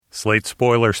Slate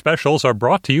Spoiler Specials are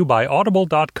brought to you by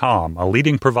Audible.com, a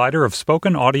leading provider of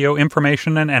spoken audio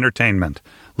information and entertainment.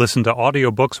 Listen to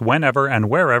audiobooks whenever and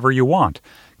wherever you want.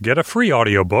 Get a free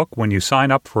audiobook when you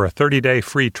sign up for a 30-day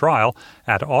free trial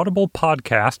at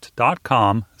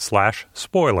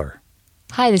audiblepodcast.com/spoiler.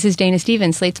 Hi, this is Dana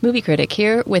Stevens, Slate's movie critic,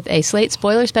 here with a Slate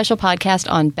Spoiler Special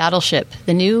podcast on Battleship,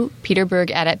 the new Peter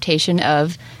Berg adaptation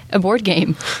of a board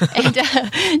game. And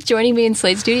joining me in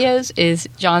Slate Studios is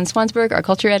John Swansburg, our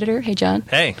culture editor. Hey, John.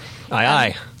 Hey.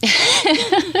 Aye.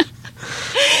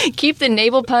 Keep the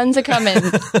naval puns a-coming.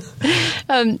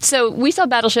 So we saw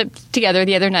Battleship together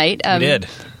the other night. We did.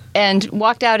 And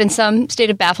walked out in some state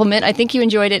of bafflement. I think you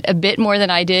enjoyed it a bit more than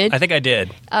I did. I think I did.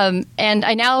 And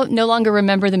I now no longer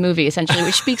remember the movie, essentially,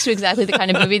 which speaks to exactly the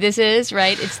kind of movie this is,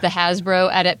 right? It's the Hasbro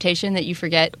adaptation that you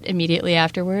forget immediately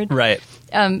afterward. Right.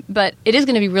 But it is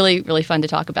going to be really, really fun to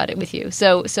talk about it with you.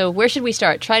 So where should we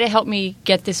start? Try to help me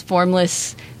get this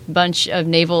formless bunch of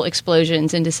naval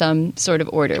explosions into some sort of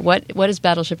order. What is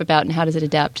Battleship about, and how does it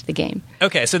adapt to the game?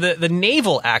 Okay, so the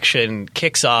naval action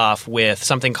kicks off with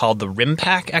something called the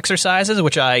RIMPAC exercises,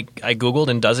 which I Googled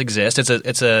and does exist.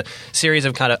 It's a series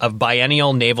of of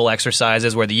biennial naval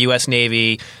exercises where the U.S.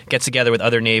 Navy gets together with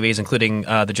other navies, including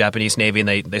the Japanese Navy, and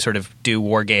they sort of do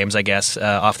war games, I guess,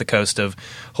 off the coast of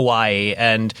Hawaii.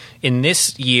 And in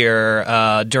this year,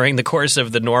 during the course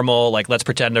of the normal, let's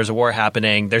pretend there's a war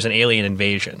happening, there's an alien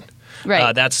invasion.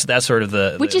 Right. That's sort of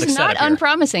the Which is not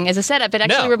unpromising as a setup. It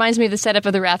actually reminds me of the setup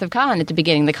of the Wrath of Khan at the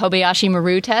beginning, the Kobayashi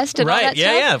Maru test and all that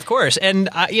stuff. Yeah, of course. And,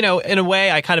 in a way,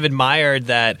 I kind of admired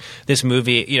that this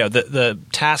movie, the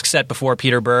task set before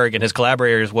Peter Berg and his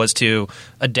collaborators was to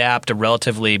adapt a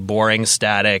relatively boring,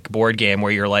 static board game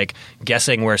where you're,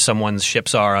 guessing where someone's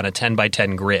ships are on a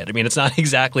 10-by-10 grid. I mean, it's not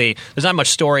exactly – there's not much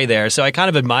story there. So I kind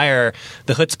of admire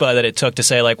the chutzpah that it took to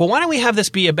say, well, why don't we have this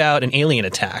be about an alien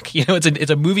attack? It's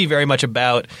a movie very much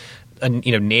about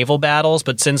naval battles,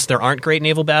 but since there aren't great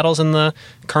naval battles in the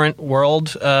current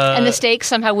world, and the stakes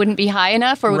somehow wouldn't be high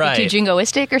enough, or would be too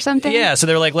jingoistic or something. Yeah, so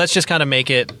they're like, let's just kind of make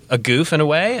it a goof in a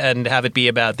way and have it be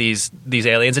about these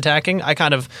aliens attacking. I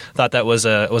kind of thought that was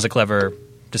a clever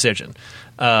decision.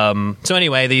 So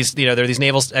anyway, there are these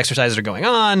naval exercises are going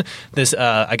on. This,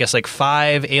 I guess,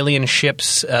 5 alien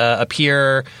ships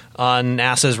appear on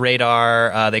NASA's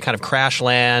radar. They kind of crash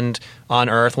land on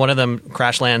Earth. One of them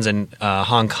crash lands in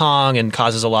Hong Kong and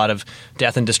causes a lot of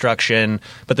death and destruction.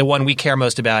 But the one we care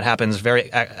most about happens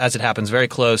very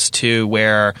close to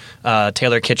where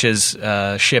Taylor Kitsch's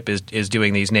ship is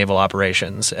doing these naval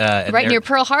operations. Right near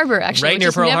Pearl Harbor, actually. Right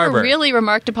near Pearl Harbor. Never really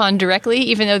remarked upon directly,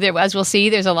 even though as we'll see,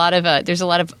 there's a lot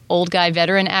of old guy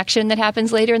veteran action that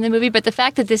happens later in the movie. But the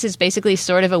fact that this is basically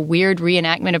sort of a weird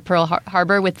reenactment of Pearl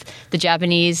Harbor with the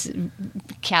Japanese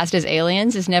cast as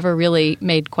aliens is never really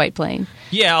made quite plain.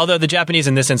 Yeah, although the Japanese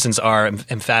in this instance are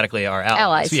emphatically our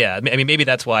allies. Yeah, I mean maybe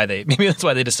that's why they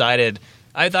decided.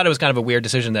 I thought it was kind of a weird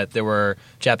decision that there were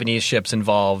Japanese ships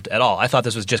involved at all. I thought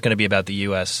this was just going to be about the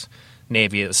U.S.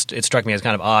 Navy. It struck me as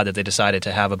kind of odd that they decided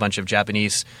to have a bunch of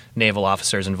Japanese naval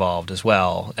officers involved as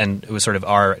well, and it was sort of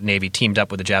our Navy teamed up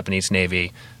with the Japanese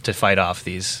Navy to fight off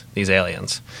these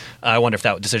aliens. I wonder if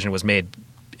that decision was made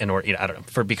I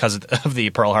don't know, because of the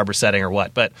Pearl Harbor setting or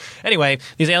what. But anyway,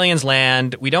 these aliens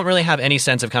land. We don't really have any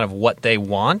sense of kind of what they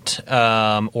want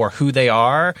or who they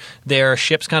are. Their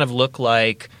ships kind of look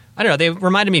like, I don't know, they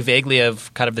reminded me vaguely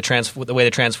of kind of the way the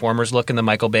Transformers look in the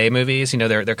Michael Bay movies.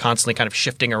 They're constantly kind of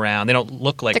shifting around. They don't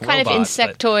look like robots. The kind of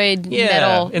insectoid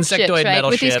metal ships, right?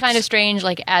 With these kind of strange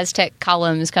Aztec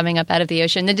columns coming up out of the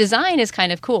ocean. The design is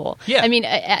kind of cool. Yeah. I mean,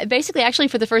 basically, actually,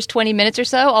 for the first 20 minutes or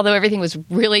so, although everything was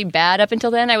really bad up until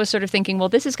then, I was sort of thinking, well,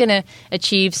 this is going to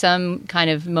achieve some kind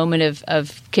of moment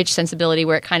of kitsch sensibility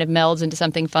where it kind of melds into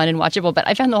something fun and watchable. But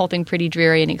I found the whole thing pretty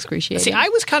dreary and excruciating. See, I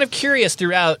was kind of curious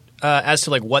throughout as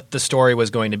to what the story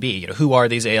was going to be. Who are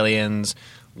these aliens?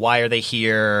 Why are they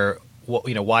here?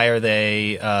 Why are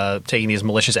they taking these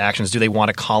malicious actions? Do they want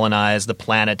to colonize the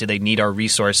planet? Do they need our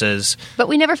resources? But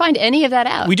we never find any of that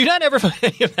out. We do not ever find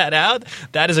any of that out.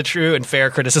 That is a true and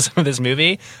fair criticism of this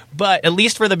movie. But at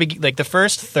least for the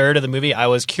first third of the movie, I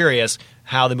was curious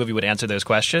how the movie would answer those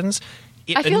questions.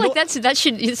 I feel like that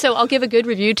should. So I'll give a good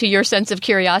review to your sense of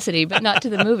curiosity, but not to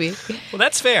the movie. Well,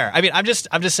 that's fair. I mean, I'm just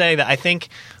saying that I think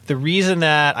the reason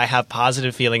that I have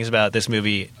positive feelings about this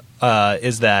movie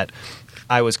is that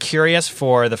I was curious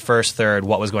for the first third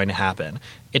what was going to happen.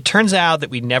 It turns out that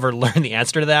we never learned the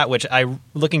answer to that, which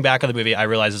looking back on the movie, I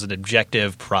realize is an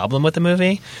objective problem with the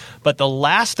movie. But the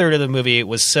last third of the movie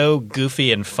was so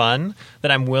goofy and fun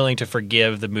that I'm willing to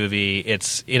forgive the movie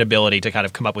its inability to kind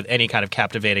of come up with any kind of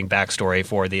captivating backstory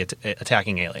for the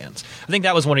attacking aliens. I think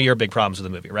that was one of your big problems with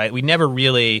the movie, right? We never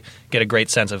really get a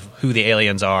great sense of who the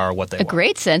aliens are or what they want. A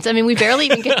great sense. I mean, we barely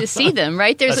even get to see them,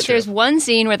 right? There's one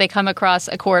scene where they come across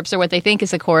a corpse or what they think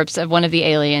is a corpse of one of the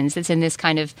aliens. It's in this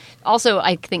kind of, also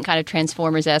I think kind of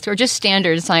Transformers-esque or just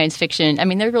standard science fiction. I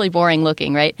mean, they're really boring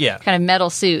looking, right? Yeah. Kind of metal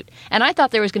suit. And I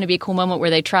thought there was going to be a cool moment where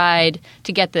they tried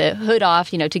to get the hood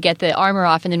off, to get the armor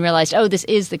off, and then realized, oh, this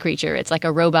is the creature. It's like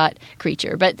a robot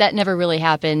creature. But that never really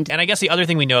happened. And I guess the other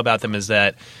thing we know about them is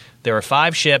that there were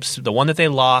 5 ships. The one that they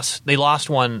lost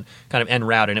one kind of en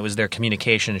route, and it was their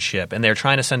communication ship. And they're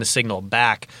trying to send a signal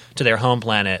back to their home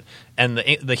planet. And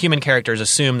the human characters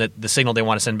assume that the signal they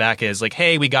want to send back is like,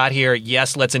 hey, we got here.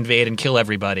 Yes, let's invade and kill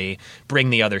everybody.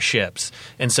 Bring the other ships.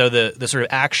 And so the sort of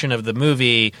action of the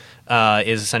movie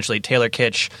is essentially Taylor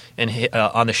Kitsch and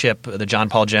on the ship, the John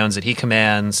Paul Jones that he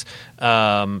commands.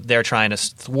 They're trying to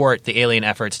thwart the alien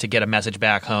efforts to get a message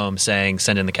back home saying,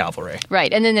 send in the cavalry.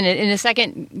 Right. And then in a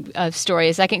second story,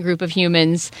 a second group of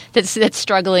humans that's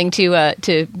struggling to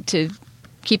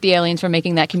keep the aliens from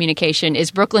making that communication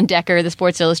is Brooklyn Decker, the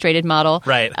Sports Illustrated model,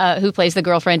 right? Who plays the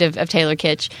girlfriend of Taylor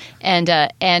Kitsch, and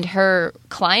her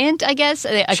client, I guess,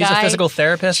 she's a physical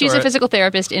therapist. She's a physical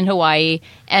therapist in Hawaii,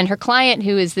 and her client,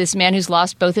 who is this man who's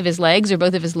lost both of his legs or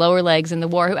both of his lower legs in the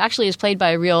war, who actually is played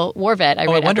by a real war vet. I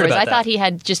read afterwards. I thought he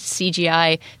had just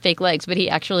CGI fake legs, but he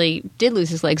actually did lose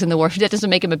his legs in the war. That doesn't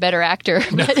make him a better actor.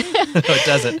 No, it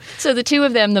doesn't. So the two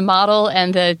of them, the model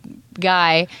and the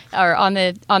guy, are on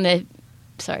a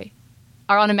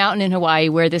mountain in Hawaii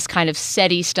where this kind of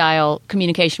SETI-style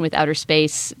communication with outer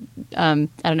space, I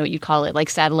don't know what you'd call it, like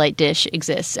satellite dish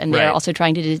exists, and they're also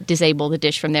trying to disable the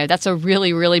dish from there. That's a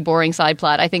really, really boring side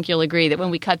plot. I think you'll agree that when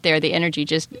we cut there, the energy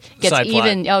just gets side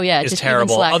even. Plot oh yeah, it's just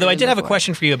terrible. Even Although I did have before. a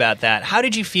question for you about that. How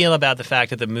did you feel about the fact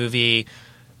that the movie?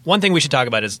 One thing we should talk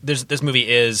about is this movie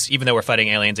is, even though we're fighting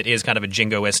aliens, it is kind of a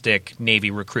jingoistic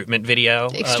Navy recruitment video.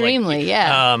 Extremely,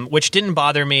 yeah. Which didn't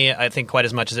bother me, I think, quite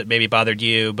as much as it maybe bothered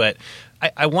you. But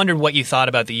I wondered what you thought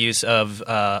about the use of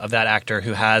that actor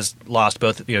who has lost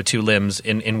both 2 limbs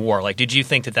in war. Like, did you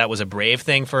think that was a brave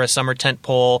thing for a summer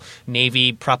tentpole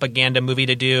Navy propaganda movie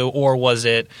to do, or was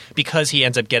it because he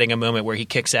ends up getting a moment where he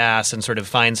kicks ass and sort of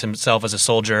finds himself as a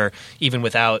soldier, even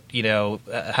without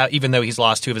even though he's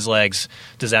lost 2 of his legs?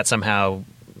 Does that somehow,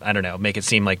 I don't know, make it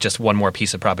seem like just one more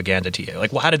piece of propaganda to you?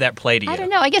 Like, well, how did that play to you? I don't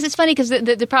know. I guess it's funny because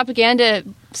the propaganda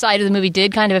side of the movie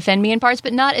did kind of offend me in parts,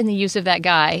 but not in the use of that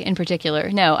guy in particular.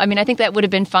 No. I mean, I think that would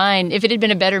have been fine. If it had been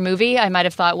a better movie, I might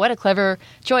have thought, what a clever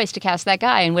choice to cast that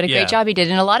guy, and what a great job he did.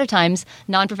 And a lot of times,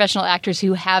 non-professional actors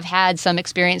who have had some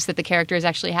experience that the character is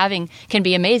actually having can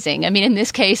be amazing. I mean, in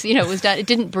this case, it was done. It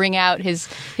didn't bring out his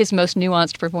most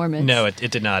nuanced performance. No, it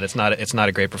did not. It's not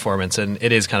a great performance, and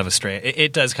it is kind of a strange.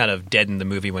 It does kind of deaden the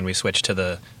movie when we switch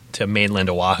to mainland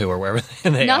Oahu or wherever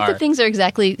they are. Not that things are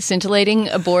exactly scintillating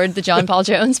aboard the John Paul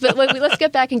Jones, but let's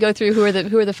get back and go through who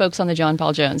are the folks on the John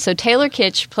Paul Jones. So Taylor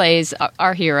Kitsch plays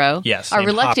our hero, yes, our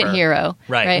reluctant Hopper. hero.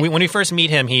 Right. When we first meet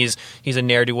him, he's a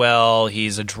ne'er-do-well,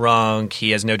 he's a drunk,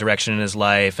 he has no direction in his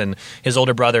life, and his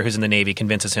older brother, who's in the Navy,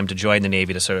 convinces him to join the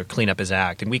Navy to sort of clean up his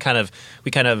act. And we kind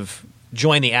of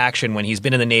join the action when he's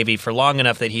been in the Navy for long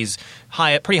enough that he's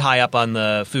pretty high up on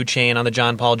the food chain on the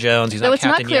John Paul Jones. He's Though not it's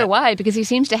captain not clear yet. why, because he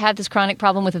seems to have this chronic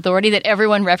problem with authority that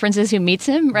everyone references who meets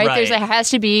him, right? There has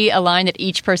to be a line that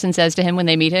each person says to him when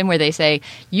they meet him where they say,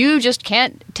 you just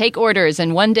can't take orders,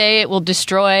 and one day it will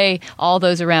destroy all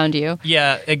those around you.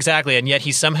 Yeah, exactly. And yet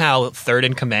he's somehow third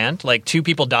in command. Like 2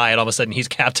 people die, and all of a sudden he's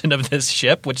captain of this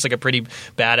ship, which is like a pretty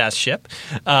badass ship.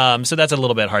 So that's a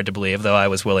little bit hard to believe, though I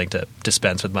was willing to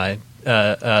dispense with my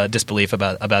disbelief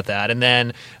about that. And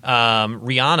then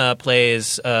Rihanna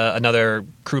plays another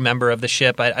crew member of the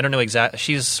ship. I don't know exactly.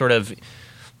 She's sort of,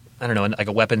 I don't know, like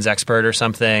a weapons expert or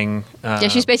something. Yeah,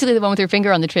 she's basically the one with her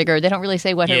finger on the trigger. They don't really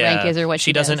say what her rank is or what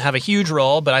she doesn't does. have a huge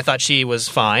role, but I thought she was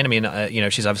fine. I mean,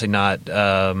 she's obviously not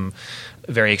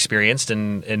very experienced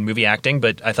in movie acting,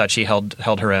 but I thought she held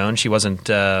her own. She wasn't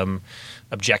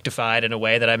objectified in a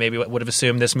way that I maybe would have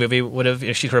assumed this movie would have.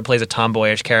 She sort of plays a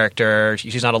tomboyish character.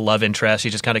 She's not a love interest. She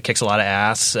just kind of kicks a lot of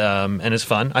ass and is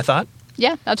fun, I thought.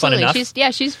 Yeah, absolutely. Fun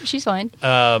enough. She's fine.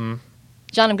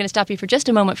 John, I'm going to stop you for just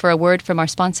a moment for a word from our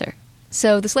sponsor.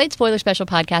 So the Slate Spoiler Special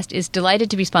podcast is delighted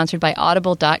to be sponsored by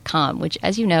Audible.com, which,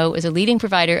 as you know, is a leading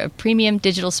provider of premium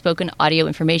digital spoken audio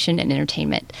information and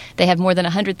entertainment. They have more than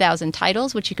 100,000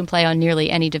 titles, which you can play on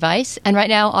nearly any device. And right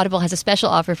now, Audible has a special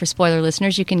offer for spoiler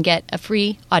listeners. You can get a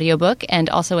free audiobook and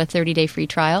also a 30-day free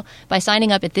trial by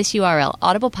signing up at this URL,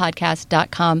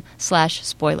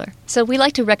 audiblepodcast.com/spoiler. So we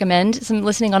like to recommend some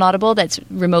listening on Audible that's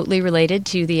remotely related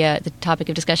to the topic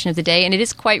of discussion of the day. And it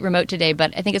is quite remote today,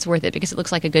 but I think it's worth it because it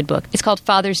looks like a good book. It's called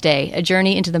Father's Day, A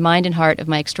Journey into the Mind and Heart of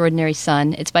My Extraordinary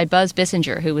Son. It's by Buzz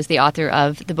Bissinger, who was the author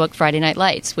of the book Friday Night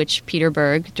Lights, which Peter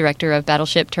Berg, director of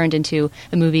Battleship, turned into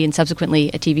a movie and subsequently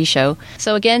a TV show.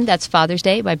 So again, that's Father's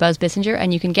Day by Buzz Bissinger,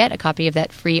 and you can get a copy of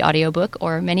that free audiobook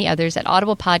or many others at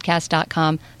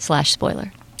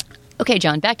audiblepodcast.com/spoiler. Okay,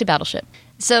 John, back to Battleship.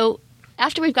 So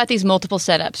after we've got these multiple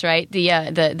setups, right?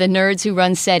 The nerds who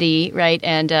run SETI, right,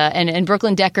 and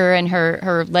Brooklyn Decker and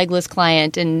her legless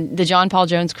client and the John Paul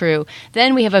Jones crew.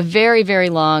 Then we have a very, very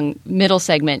long middle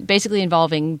segment, basically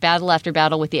involving battle after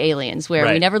battle with the aliens,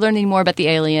 where we never learn any more about the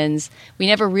aliens. We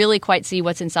never really quite see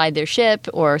what's inside their ship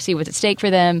or see what's at stake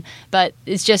for them. But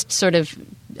it's just sort of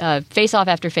face off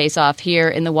after face off here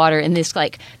in the water in this,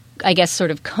 like, I guess,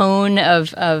 sort of cone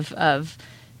of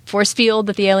force field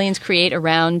that the aliens create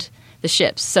around the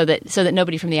ships, so that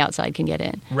nobody from the outside can get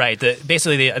in. Right.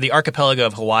 Basically, the archipelago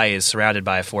of Hawaii is surrounded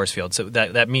by a force field. So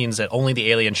that means that only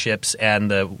the alien ships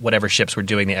and the whatever ships were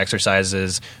doing the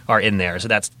exercises are in there. So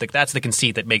that's the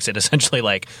conceit that makes it essentially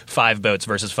like 5 boats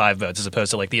versus 5 boats, as opposed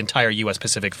to like the entire U.S.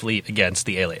 Pacific Fleet against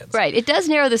the aliens. Right. It does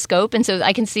narrow the scope, and so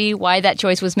I can see why that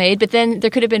choice was made. But then there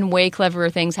could have been way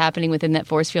cleverer things happening within that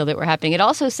force field that were happening. It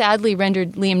also sadly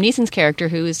rendered Liam Neeson's character,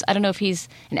 who's, I don't know if he's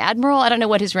an admiral, I don't know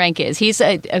what his rank is. He's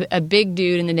a big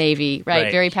dude in the Navy, right?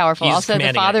 Very powerful. He's also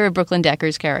the father of Brooklyn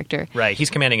Decker's character. Right. He's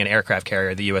commanding an aircraft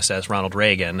carrier, the USS Ronald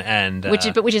Reagan, and which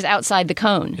is outside the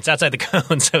cone. It's outside the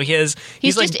cone. So he's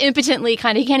just like, impotently he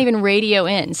can't even radio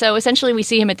in. So essentially we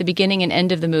see him at the beginning and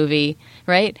end of the movie,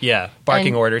 right? Yeah,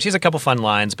 barking orders. He has a couple fun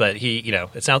lines, but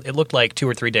it looked like 2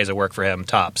 or 3 days of work for him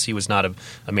tops. He was not a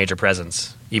major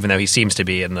presence, even though he seems to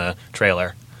be in the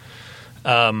trailer.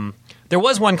 There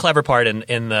was one clever part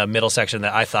in the middle section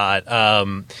that I thought.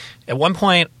 At one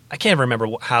point, I can't remember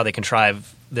how they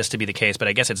contrive this to be the case, but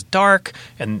I guess it's dark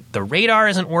and the radar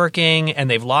isn't working and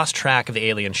they've lost track of the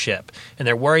alien ship. And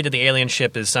they're worried that the alien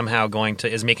ship is somehow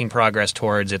is making progress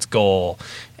towards its goal.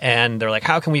 And they're like,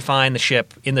 how can we find the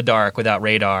ship in the dark without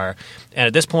radar? And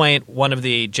at this point, one of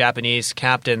the Japanese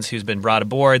captains who's been brought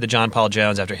aboard the John Paul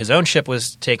Jones after his own ship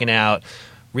was taken out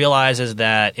realizes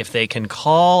that if they can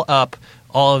call up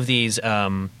all of these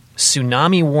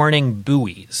tsunami warning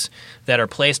buoys that are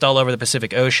placed all over the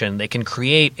Pacific Ocean, they can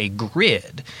create a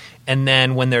grid. And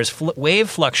then when there's wave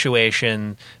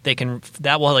fluctuation,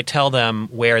 that will like tell them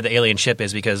where the alien ship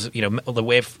is, because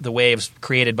the waves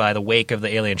created by the wake of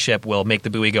the alien ship will make the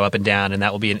buoy go up and down, and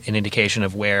that will be an indication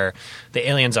of where the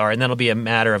aliens are. And then it'll be a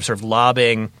matter of sort of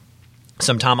lobbing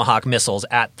some Tomahawk missiles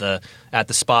at the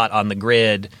spot on the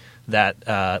grid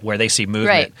that where they see movement.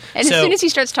 Right. And as soon as he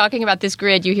starts talking about this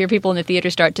grid, you hear people in the theater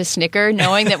start to snicker,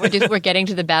 knowing that we're getting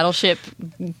to the Battleship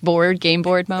game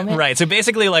board moment. Right. So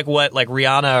basically what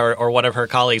Rihanna or one of her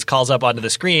colleagues calls up onto the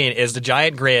screen is the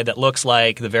giant grid that looks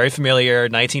like the very familiar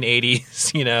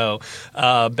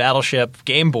 1980s, Battleship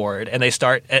game board. And they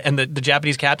start, and the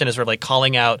Japanese captain is sort of like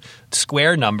calling out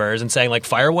square numbers and saying like,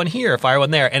 fire one here, fire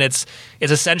one there. And it's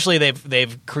essentially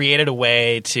they've created a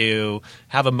way to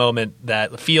have a moment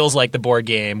that feels like the board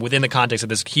game within the context of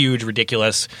this huge,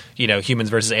 ridiculous, humans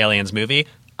versus aliens movie.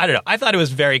 I don't know. I thought it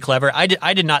was very clever. I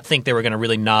did not think they were going to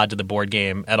really nod to the board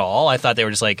game at all. I thought they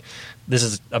were just like, this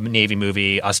is a Navy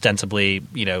movie, ostensibly,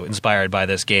 inspired by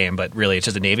this game, but really it's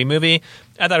just a Navy movie.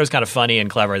 I thought it was kind of funny and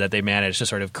clever that they managed to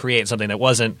sort of create something that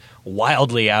wasn't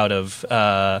wildly out of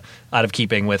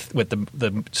keeping with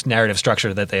the narrative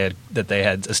structure that they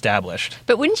had established.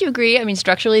 But wouldn't you agree? I mean,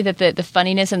 structurally, that the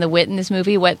funniness and the wit in this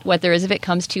movie, what there is of it,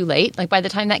 comes too late. Like by the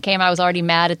time that came, I was already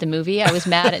mad at the movie. I was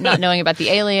mad at not knowing about the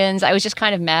aliens. I was just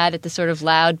kind of mad at the sort of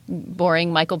loud,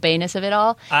 boring Michael Bayness of it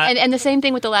all. And the same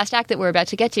thing with the last act that we're about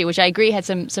to get to, which I agree had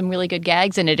some really good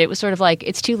gags in it. It was sort of like,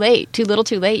 it's too late, too little,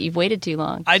 too late. You've waited too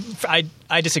long.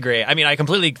 I disagree. I mean, I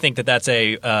completely think that that's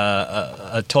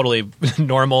a totally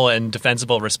normal and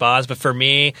defensible response. But for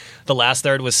me, the last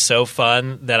third was so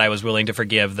fun that I was willing to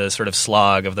forgive the sort of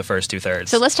slog of the first 2/3.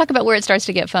 So let's talk about where it starts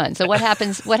to get fun. So what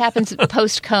happens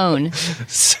post Cone?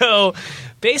 So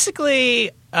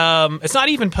basically, it's not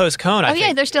even post Cone.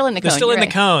 Yeah, they're still in the Cone. They're still in the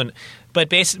Cone. But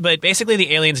basically,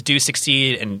 the aliens do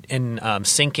succeed in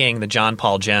sinking the John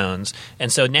Paul Jones,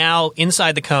 and so now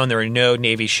inside the cone there are no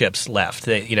Navy ships left.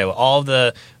 All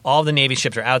the Navy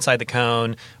ships are outside the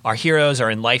cone. Our heroes are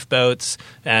in lifeboats,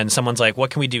 and someone's like,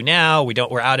 "What can we do now?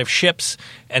 We're out of ships."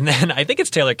 And then I think it's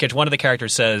Taylor Kitsch. One of the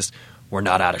characters says, "We're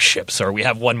not out of ships, or we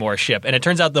have one more ship." And it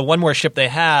turns out the one more ship they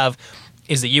have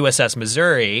is the USS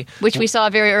Missouri. Which we saw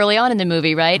very early on in the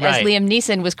movie, right? As Liam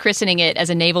Neeson was christening it as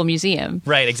a naval museum.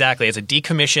 Right, exactly. It's a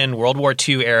decommissioned World War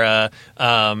II era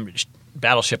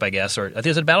battleship, I guess. Or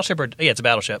is it a battleship? Yeah, it's a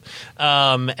battleship.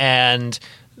 And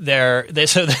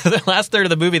so the last third of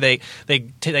the movie, they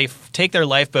take their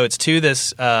lifeboats to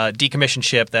this decommissioned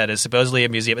ship that is supposedly a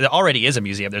museum. It already is a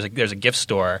museum. There's a gift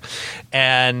store,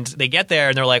 and they get there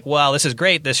and they're like, "Well, this is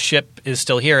great. This ship is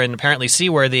still here and apparently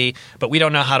seaworthy, but we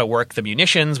don't know how to work the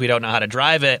munitions. We don't know how to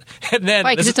drive it." And then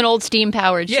right, because it's an old steam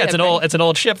powered ship. Yeah, it's an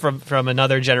old ship from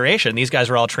another generation. These guys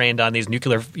were all trained on these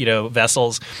nuclear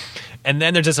vessels. And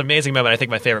then there's this amazing moment, I think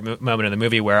my favorite moment in the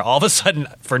movie, where all of a sudden,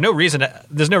 for no reason,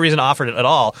 there's no reason offered at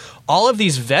all of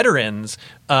these veterans,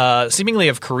 seemingly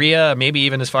of Korea, maybe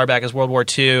even as far back as World War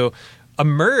II,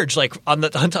 emerge like on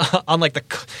like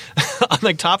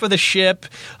top of the ship,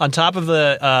 on top of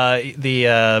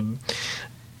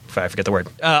I forget the word.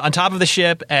 On top of the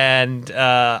ship and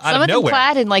out of nowhere. Some of them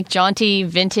clad in like jaunty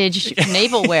vintage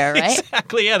naval wear, right?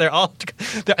 Exactly. Yeah, I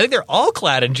think they're all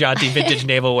clad in jaunty vintage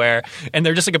naval wear, and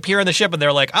they're just like appear on the ship and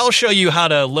they're like, "I'll show you how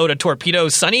to load a torpedo,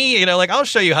 Sonny." I'll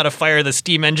show you how to fire the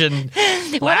steam engine.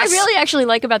 What I really actually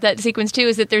like about that sequence too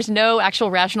is that there's no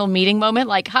actual rational meeting moment.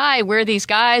 Like, "Hi, we're these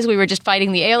guys. We were just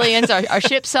fighting the aliens. Our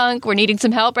ship sunk. We're needing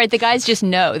some help." Right? The guys just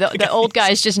know. The old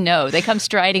guys just know. They come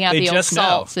striding out the old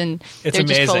salts, and it's they're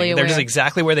amazing. Just fully aware. They're just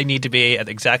exactly where they need to be at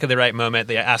exactly the right moment.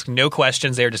 They ask no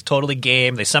questions. They're just totally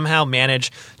game. They somehow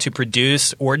manage to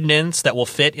produce ordnance that will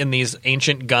fit in these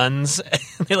ancient guns.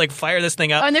 They like fire this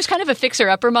thing up. Oh, and there's kind of a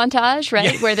fixer-upper montage,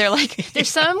 right? Yeah. Where they're like, there's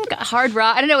some hard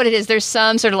rock. I don't know what it is. There's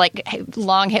some sort of like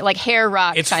long, like hair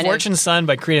rock. It's Fortune Sun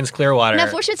by Creedence Clearwater. No,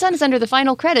 Fortune Sun is under the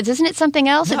final credits. Isn't it something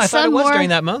else? No, I thought it was during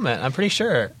that moment. I'm pretty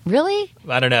sure. Really?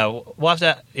 I don't know. We'll have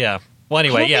to, yeah. Well,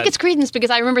 anyway, I don't think it's Creedence because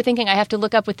I remember thinking I have to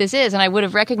look up what this is, and I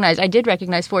did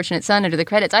recognize Fortunate Son under the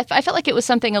credits. I felt like it was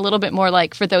something a little bit more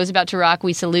like For Those About to Rock,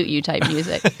 We Salute You type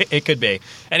music. It could be.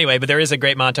 Anyway, but there is a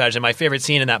great montage, and my favorite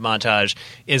scene in that montage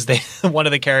is one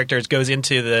of the characters goes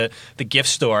into the gift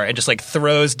store and just like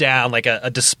throws down like a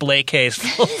display case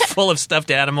full of stuffed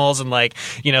animals and like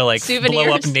souvenirs.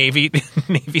 Blow up Navy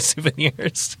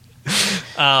souvenirs.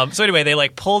 So anyway, they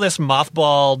like pull this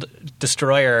mothballed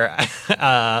destroyer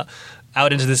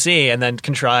out into the sea and then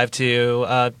contrive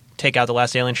to take out the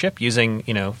last alien ship using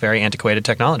very antiquated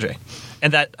technology.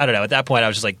 And that, I don't know, at that point I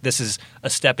was just like, this is a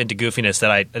step into goofiness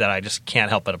that I just can't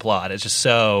help but applaud. It's just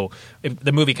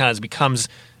the movie kind of becomes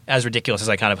as ridiculous as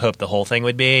I kind of hoped the whole thing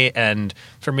would be. And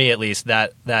for me, at least,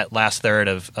 that last third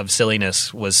of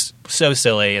silliness was so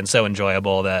silly and so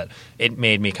enjoyable that it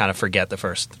made me kind of forget the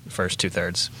first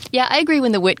 2/3. Yeah, I agree.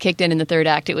 When the wit kicked in the third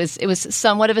act, it was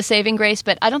somewhat of a saving grace,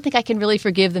 but I don't think I can really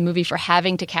forgive the movie for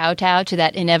having to kowtow to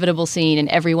that inevitable scene in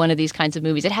every one of these kinds of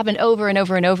movies. It happened over and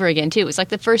over and over again, too. It was like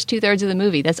the first 2/3 of the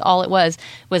movie. That's all it was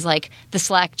like the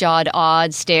slack-jawed,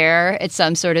 odd stare at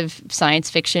some sort of science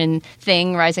fiction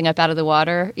thing rising up out of the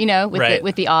water,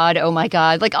 with the odd, oh my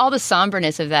God. Like all the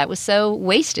somberness of that was so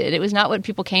wasted. It was not what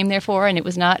people came there for, and it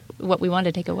was not what we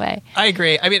wanted to take away. I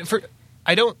agree. I mean,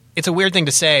 it's a weird thing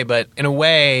to say, but in a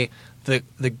way, the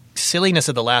silliness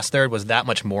of the last third was that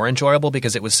much more enjoyable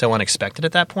because it was so unexpected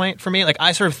at that point for me. Like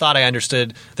I sort of thought I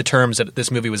understood the terms that this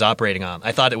movie was operating on.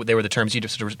 I thought they were the terms you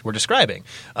just were describing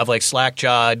of like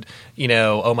slack-jawed,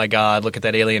 oh my God, look at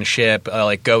that alien ship,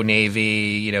 like go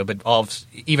Navy, but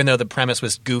even though the premise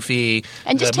was goofy,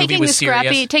 and just taking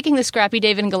the scrappy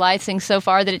David and Goliath thing so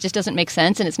far that it just doesn't make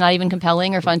sense and it's not even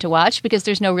compelling or fun to watch because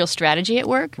there's no real strategy at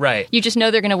work. Right. You just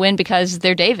know they're going to win because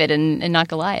they're David and not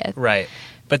Goliath. Right.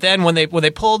 But then when they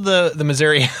pulled the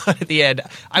Missouri out at the end,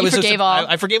 I forgave all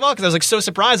because I was like so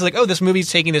surprised. Like, oh, this movie's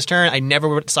taking this turn. I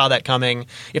never saw that coming.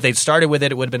 If they'd started with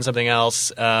it, it would have been something else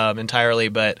entirely.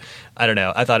 But I don't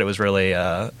know. I thought it was really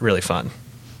really fun.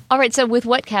 All right. So with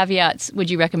what caveats would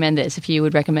you recommend this, if you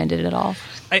would recommend it at all?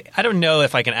 I don't know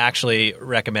if I can actually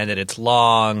recommend it. It's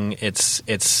long.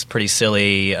 It's pretty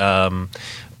silly.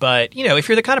 But, if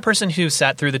you're the kind of person who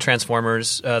sat through the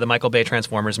Transformers, the Michael Bay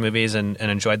Transformers movies and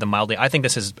enjoyed them mildly, I think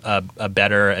this is a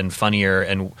better and funnier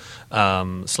and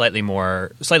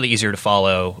slightly easier to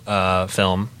follow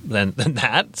film than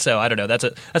that. So I don't know. That's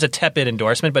a tepid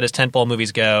endorsement. But as tentpole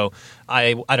movies go,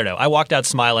 I don't know. I walked out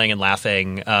smiling and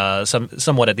laughing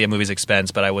somewhat at the movie's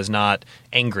expense, but I was not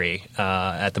angry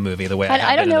at the movie the way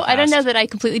I don't know. I don't know that I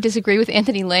completely disagree with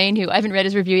Anthony Lane, who I haven't read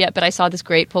his review yet, but I saw this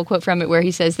great pull quote from it where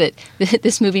he says that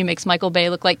this movie makes Michael Bay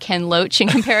look like Ken Loach in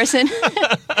comparison.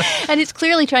 And it's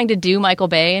clearly trying to do Michael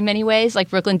Bay in many ways. Like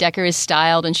Brooklyn Decker is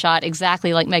styled and shot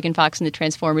exactly like Megan Fox in the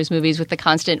Transformers movies, with the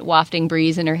constant wafting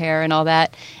breeze in her hair and all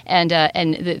that. And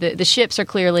the ships are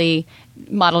clearly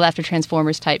modeled after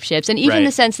Transformers type ships, and even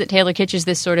the sense that Taylor Kitsch is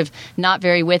this sort of not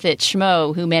very with it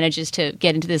schmo who manages to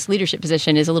get into this leadership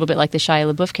position is a little bit like the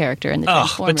Shia LaBeouf character in the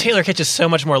Transformers. But Taylor Kitsch is so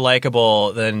much more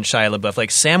likable than Shia LaBeouf. Like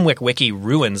Sam Witwicky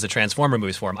ruins the Transformer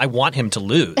movies for him. I want him to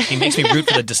lose. He makes me root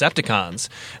for the Decepticons.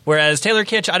 Whereas Taylor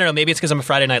Kitsch, I don't know, maybe it's because I'm a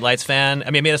Friday Night Lights fan. I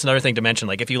mean, maybe that's another thing to mention.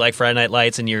 Like if you like Friday Night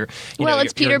Lights and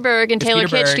it's Peter Berg and Taylor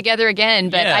Kitsch together again.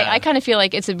 But I kind of feel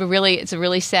like it's a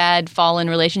really sad fallen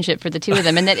relationship for the two of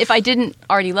them, and that if I didn't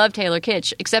already love Taylor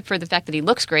Kitsch, except for the fact that he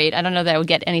looks great, I don't know that I would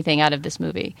get anything out of this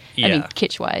movie. Yeah. I mean,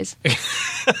 Kitsch-wise.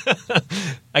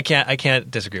 I can't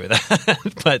disagree with that.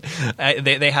 But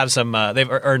they have some. They've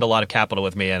earned a lot of capital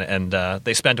with me, and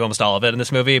they spent almost all of it in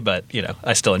this movie. But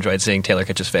I still enjoyed seeing Taylor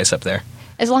Kitsch's face up there.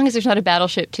 As long as there's not a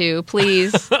Battleship 2,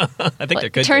 please. I think there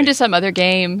could turn to some other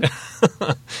game.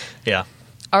 Yeah.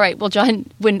 All right. Well, John,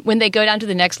 when they go down to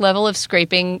the next level of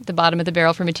scraping the bottom of the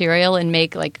barrel for material and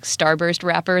make like Starburst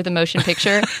Wrapper the motion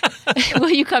picture, will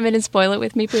you come in and spoil it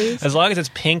with me, please? As long as it's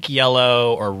pink,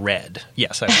 yellow, or red.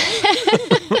 Yes, I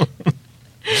will.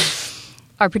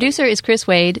 Our producer is Chris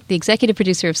Wade. The executive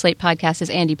producer of Slate Podcast is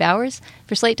Andy Bowers.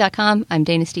 For Slate.com, I'm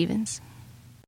Dana Stevens.